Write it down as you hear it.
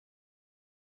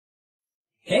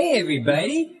Hey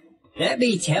everybody, let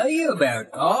me tell you about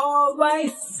all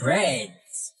my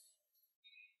friends.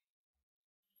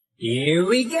 Here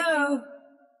we go.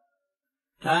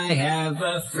 I have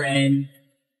a friend.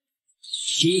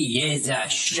 She is a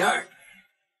shark.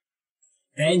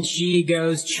 And she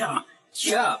goes chomp,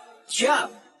 chomp, chomp,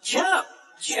 chomp,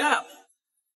 chomp.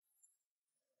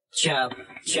 Chomp,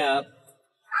 chomp.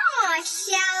 Aw,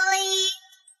 Shelly.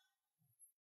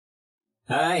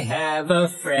 I have a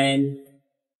friend.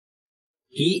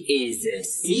 He is a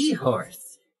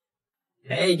seahorse.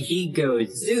 And he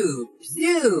goes zoom,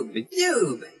 zoom,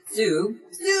 zoom, zoom,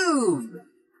 zoom.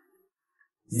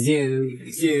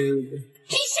 Zoom, zoom.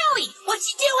 Hey, Shelly, what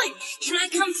you doing? Can I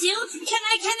come too? Can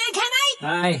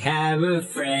I? I have a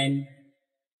friend.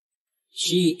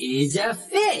 She is a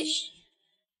fish.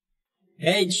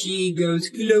 And she goes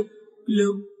glub,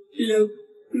 glub, glub,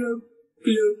 glub,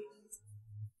 glub.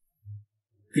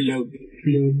 Glub,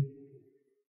 glub.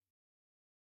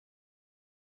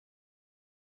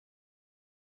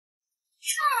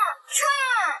 Chomp,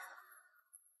 chomp.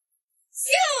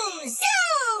 Zoom,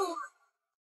 zoom.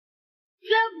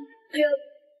 Glub, glub.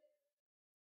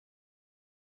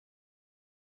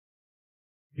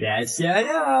 That's not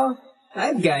all.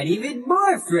 I've got even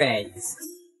more friends.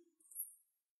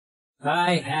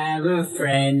 I have a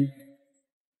friend.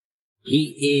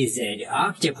 He is an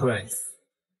octopus.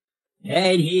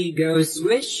 And he goes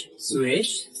swish,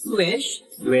 swish, swish,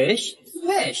 swish,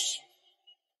 swish.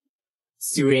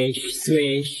 Swish,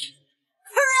 swish.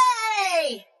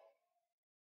 Hooray!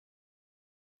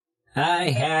 I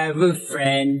have a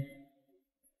friend.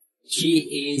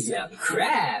 She is a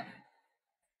crab.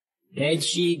 And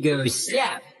she goes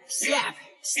snap, snap,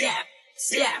 snap,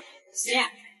 snap,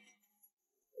 snap.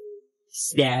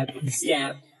 Snap,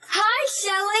 snap. Hi,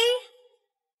 Shelly.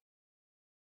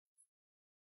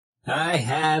 I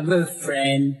have a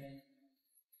friend.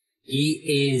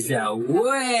 He is a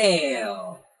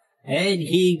whale. And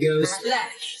he goes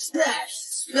splash, splash,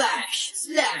 splash,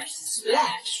 splash,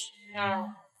 splash.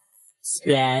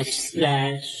 Splash,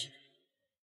 splash.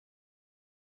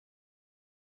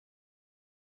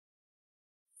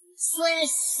 Slish,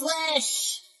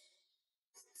 slish.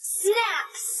 Snap,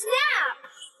 snap.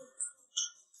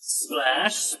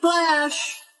 Splash,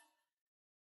 splash.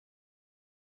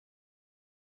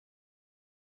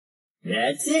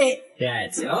 That's it.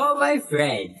 That's all my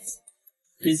friends.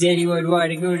 Does anyone want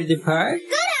to go to the park?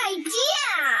 Good idea.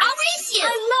 I'll race you. I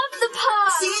love the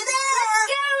park. See you there.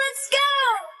 Let's go,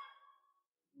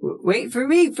 let's go. Wait for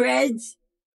me, friends.